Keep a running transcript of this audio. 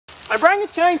Hey, bring the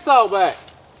chainsaw back.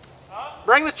 Huh?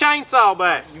 Bring the chainsaw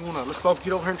back. You wanna, let's both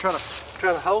get over here and try to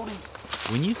hold him.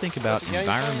 When you think about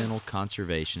environmental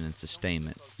conservation and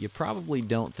sustainment, you probably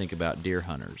don't think about deer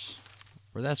hunters.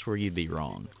 Or that's where you'd be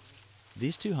wrong.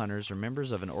 These two hunters are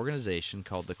members of an organization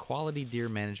called the Quality Deer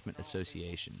Management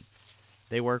Association.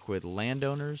 They work with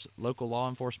landowners, local law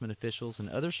enforcement officials, and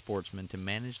other sportsmen to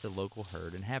manage the local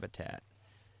herd and habitat.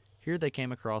 Here they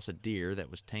came across a deer that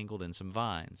was tangled in some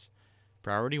vines.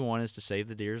 Priority one is to save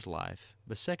the deer's life,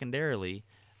 but secondarily,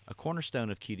 a cornerstone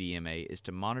of QDMA is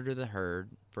to monitor the herd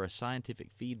for a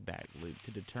scientific feedback loop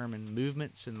to determine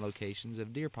movements and locations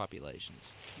of deer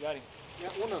populations. Got him.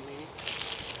 Got one of them in.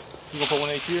 You gonna put one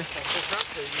of each here?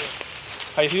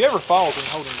 Hey, if he ever falls, then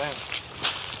hold him down.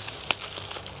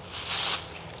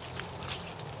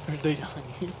 There's the on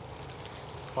you.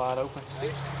 Wide open.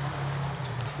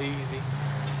 Easy.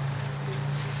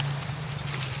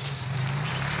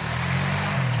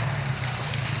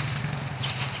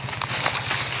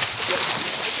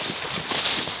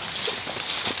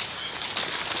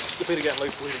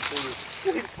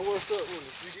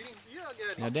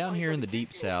 Now down here in the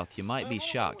deep south, you might be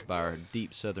shocked by our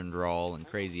deep southern drawl and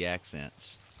crazy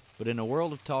accents. But in a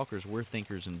world of talkers, we're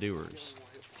thinkers and doers.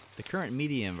 The current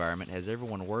media environment has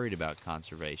everyone worried about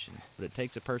conservation, but it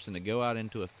takes a person to go out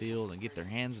into a field and get their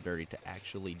hands dirty to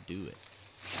actually do it.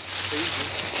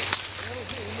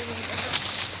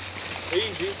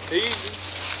 Easy, easy.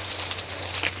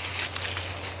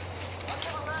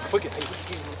 Quick it, hey,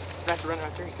 wrap around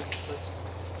right there. You can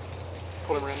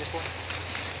pull him around this way.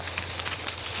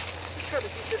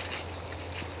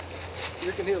 You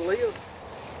reckon he'll live?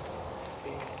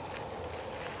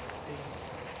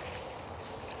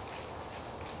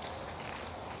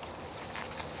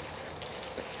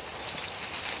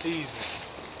 Easy.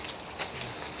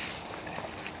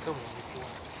 Come on, you boy.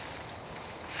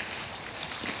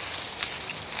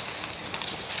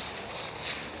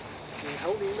 You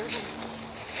hold him, man.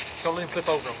 Don't let him flip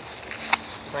over on him.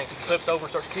 Frank, if he flips over and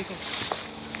starts kicking.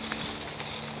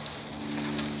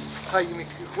 Hey, you mean,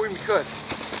 where me cut? I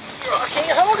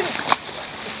can't hold him.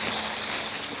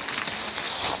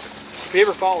 If he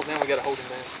ever falls, then we gotta hold him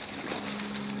down.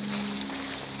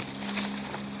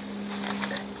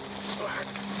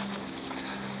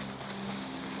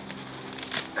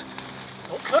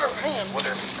 Don't cut her hand,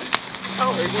 whatever.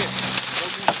 Oh, there he went.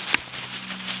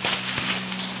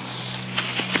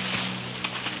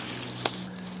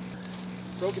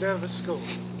 Broke it out of his skull.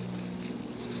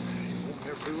 Won't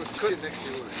never do it. Cut it next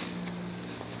year.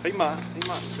 He might,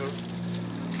 go.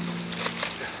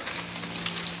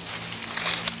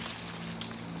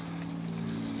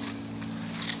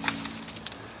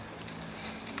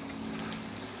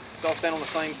 So I'll stand on the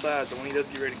same side so when he does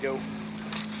get ready to go.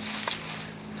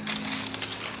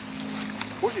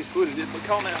 Where's his foot? Is it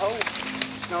caught in that hole?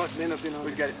 No, it's bent up in on.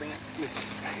 We've got it bent.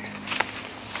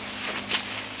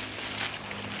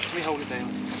 Let me hold it down.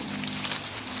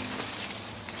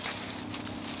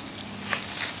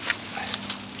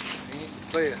 He ain't the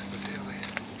best, but hell, man.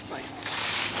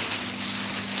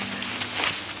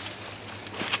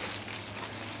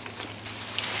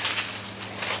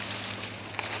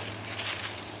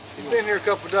 He's been here a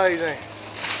couple of days, ain't he?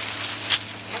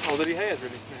 I don't know that he has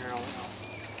really been here all that long.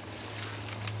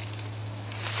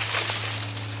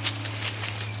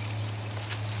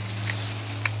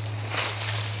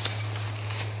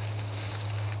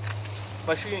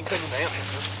 Make sure you ain't cutting the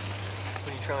antler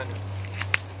when you're trying to.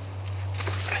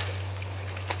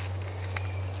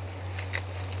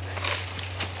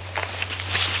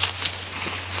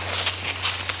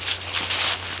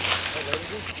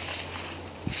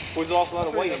 Was also a lot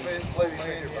of weight.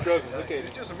 Struggling. Look at it.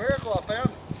 It's just a miracle I found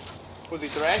him. Was he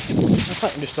thrashing? I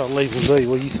think just start leaving him be.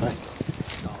 What do you think?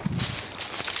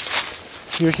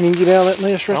 You reckon you can get out of that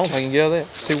mess right I don't think he can get out of that.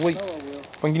 It's too weak.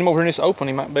 If we can get him over here in this open,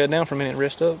 he might bed down for a minute and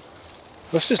rest up.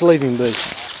 Let's just leave him be. Let's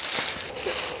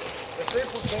see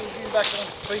if we can get him back on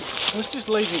his feet. Let's just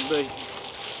leave him be.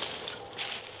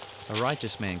 A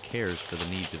righteous man cares for the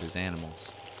needs of his animals.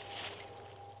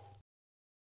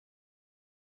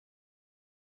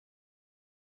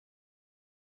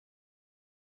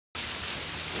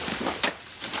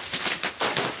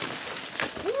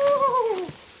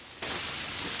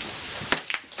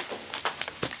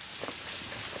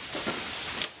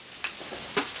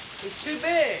 It's too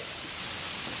big.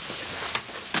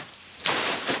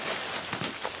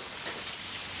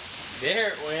 There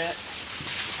it went.